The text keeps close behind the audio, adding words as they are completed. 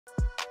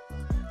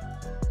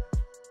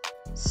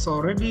So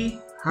already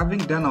having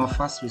done our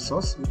first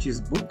resource, which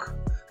is book,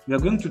 we are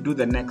going to do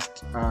the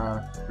next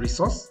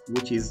resource,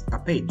 which is a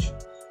page.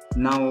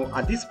 Now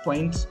at this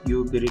point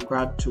you'll be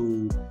required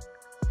to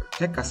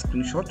take a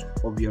screenshot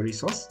of your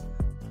resource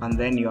and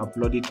then you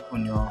upload it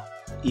on your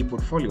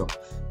e-portfolio,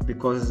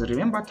 because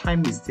remember,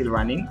 time is still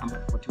running. I'm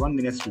at 41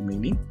 minutes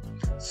remaining,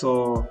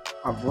 so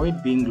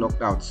avoid being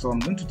locked out. So I'm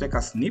going to take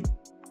a snipping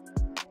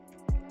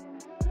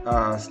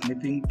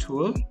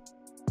tool.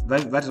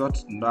 That's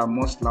what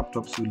most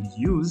laptops will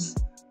use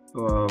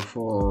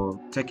for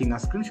taking a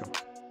screenshot.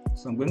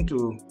 So I'm going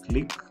to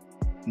click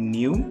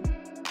new,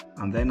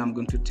 and then I'm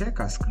going to take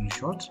a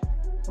screenshot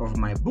of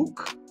my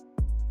book.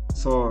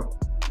 So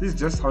this is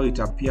just how it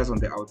appears on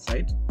the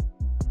outside.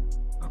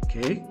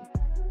 Okay,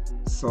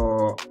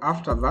 so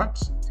after that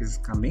it is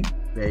coming,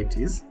 there it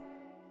is.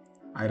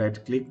 I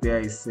right click there,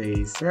 it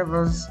says save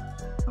as.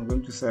 I'm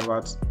going to save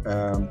as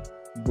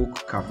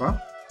book cover.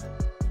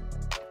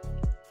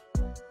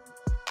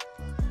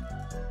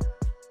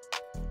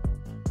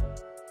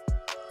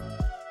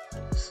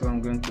 So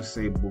I'm going to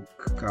say book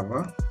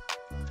cover.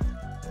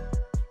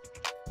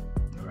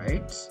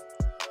 Right,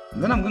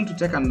 and then I'm going to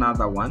take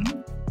another one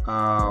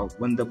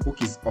when the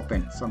book is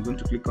open. So I'm going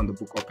to click on the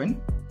book open.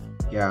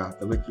 Yeah,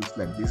 the way it looks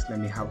like this. Let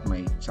me have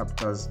my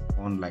chapters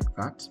on like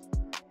that,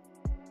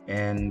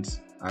 and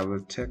I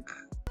will take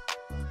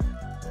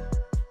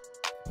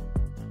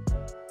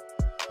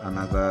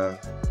another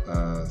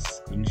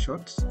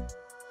screenshot,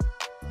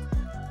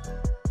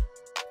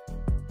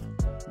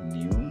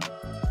 new,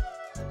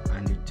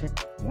 and you take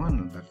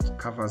one that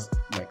covers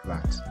like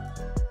that.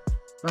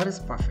 That is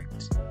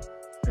perfect.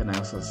 Then I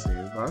also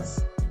save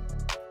as,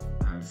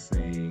 I'll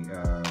say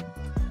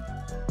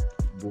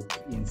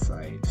book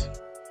inside,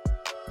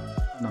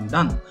 and I'm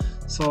done.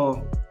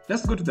 So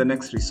let's go to the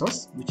next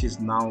resource, which is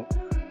now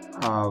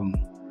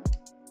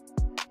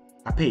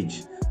a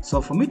page. So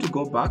for me to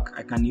go back,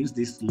 I can use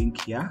this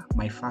link here,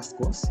 my first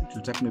course. It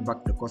will take me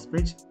back to the course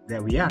page.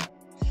 There we are.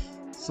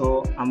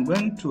 So I'm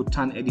going to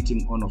turn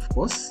editing on, of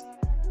course.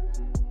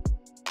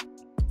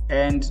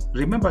 And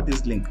remember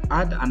this link,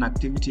 add an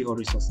activity or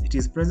resource. It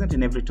is present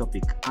in every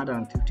topic. Add an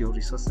activity or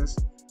resources.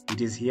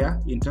 It is here.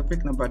 In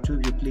topic number 2,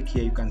 if you click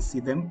here, you can see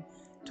them.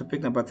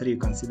 Topic number 3, you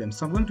can see them.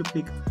 So I'm going to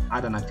click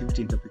add an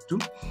activity in topic 2.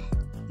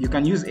 You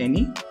can use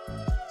any.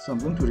 So I'm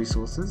going to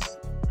resources.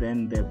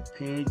 Then the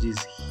page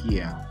is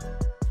here.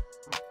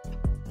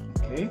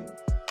 Okay.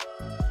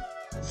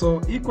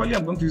 So equally,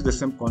 I'm going to use the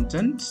same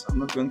content. I'm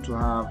not going to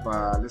have,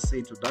 let's say,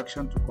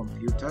 introduction to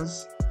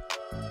computers.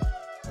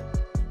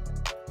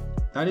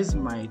 That is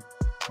my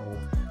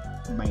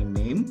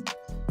name,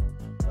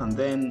 and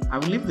then I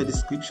will leave the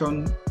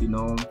description,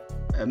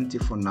 empty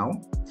for now.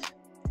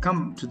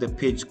 Come to the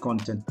page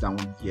content down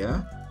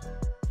here,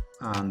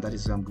 and that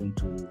is where I'm going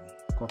to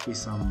copy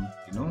some,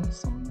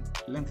 some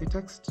lengthy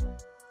text,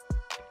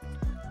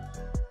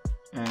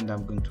 and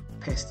I'm going to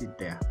paste it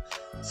there.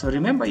 So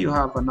remember, you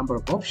have a number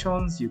of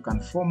options. You can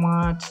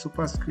format,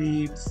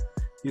 superscripts.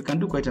 You can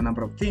do quite a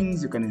number of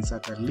things. You can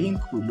insert a link.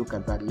 We'll look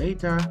at that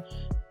later.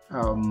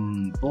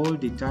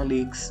 Bold,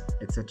 italics,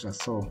 etc.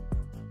 So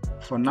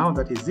for now,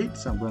 that is it.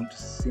 So I'm going to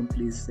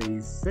simply say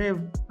save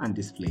and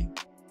display.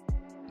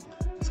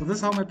 So this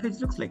is how my page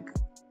looks like.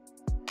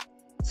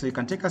 So you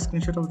can take a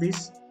screenshot of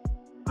this,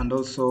 and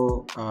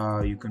also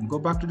you can go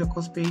back to the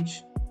course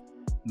page,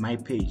 my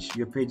page.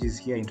 Your page is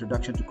here,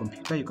 introduction to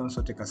computer. You can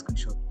also take a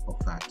screenshot of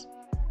that.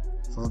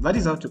 So that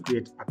is how to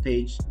create a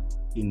page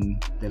in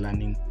the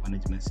learning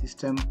management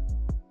system,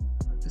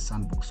 the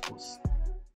Sandbox course.